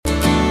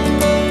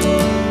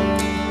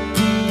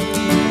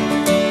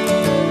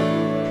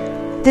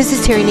This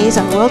is Terry Nays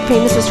on World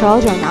Famous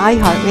Astrologer on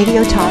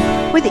iHeartRadio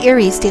Talk with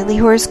Aries Daily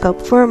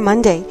Horoscope for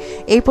Monday,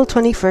 April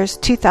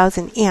 21st,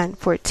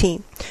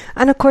 2014.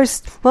 And of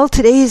course, well,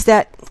 today is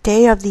that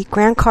day of the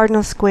Grand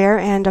Cardinal Square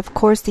and of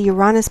course the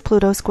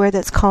Uranus-Pluto square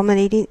that's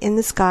culminating in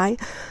the sky.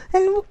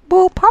 And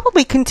we'll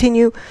probably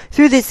continue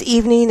through this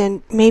evening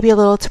and maybe a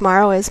little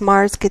tomorrow as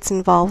Mars gets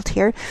involved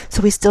here.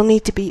 So we still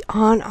need to be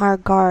on our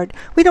guard.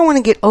 We don't want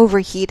to get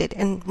overheated.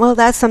 And well,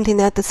 that's something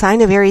that the sign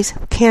of Aries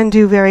can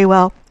do very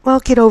well. Well,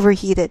 get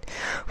overheated.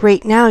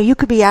 Right now, you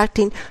could be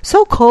acting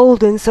so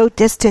cold and so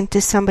distant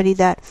to somebody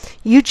that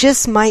you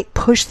just might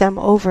push them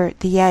over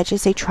the edge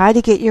as they try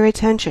to get your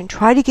attention,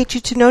 try to get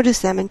you to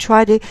notice them, and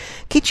try to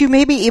get you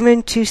maybe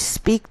even to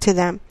speak to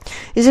them.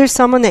 Is there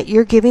someone that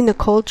you're giving the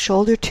cold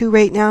shoulder to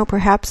right now?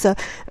 Perhaps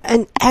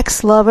an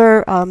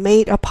ex-lover, a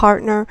mate, a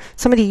partner,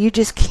 somebody you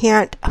just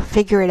can't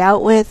figure it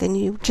out with, and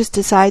you just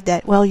decide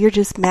that, well, you're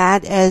just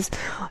mad as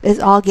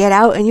all get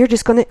out, and you're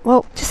just going to,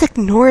 well, just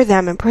ignore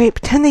them and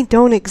pretend they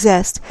don't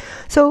exist.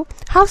 So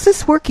how's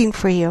this working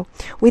for you?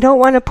 We don't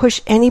want to push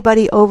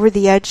anybody over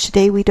the edge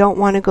today. We don't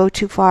want to go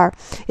too far,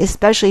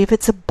 especially if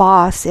it's a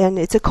boss and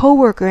it's a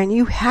coworker and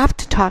you have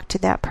to talk to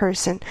that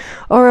person,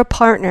 or a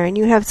partner and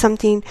you have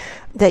something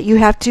that you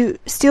have to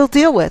still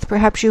deal with.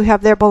 Perhaps you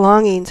have their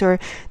belongings, or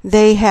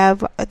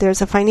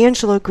there's a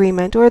financial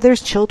agreement, or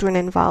there's children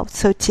involved.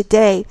 So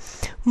today,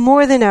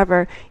 more than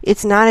ever,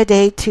 it's not a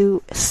day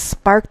to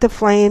spark the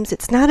flames.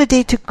 It's not a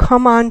day to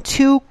come on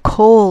too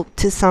cold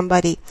to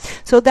somebody.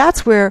 So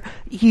that's where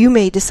you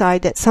may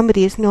decide that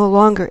somebody is no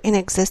longer in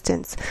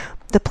existence.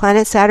 The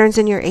planet Saturn's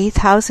in your 8th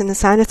house in the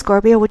sign of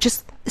Scorpio, which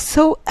is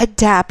so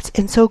adept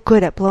and so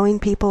good at blowing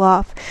people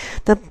off.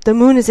 The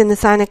moon is in the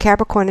sign of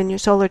Capricorn in your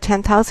solar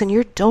 10th house, and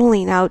you're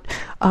doling out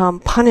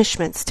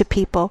punishments to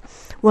people.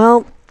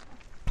 Well,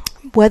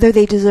 whether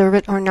they deserve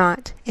it or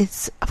not,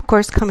 it's of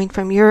course coming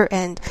from your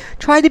end.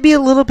 Try to be a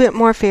little bit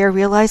more fair.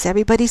 Realize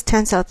everybody's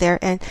tense out there,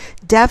 and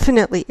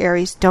definitely,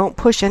 Aries, don't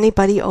push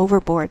anybody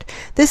overboard.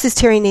 This is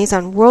Terry Nays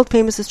on World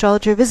Famous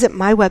Astrologer. Visit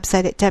my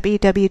website at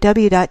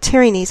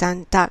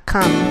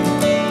www.terrynazon.com.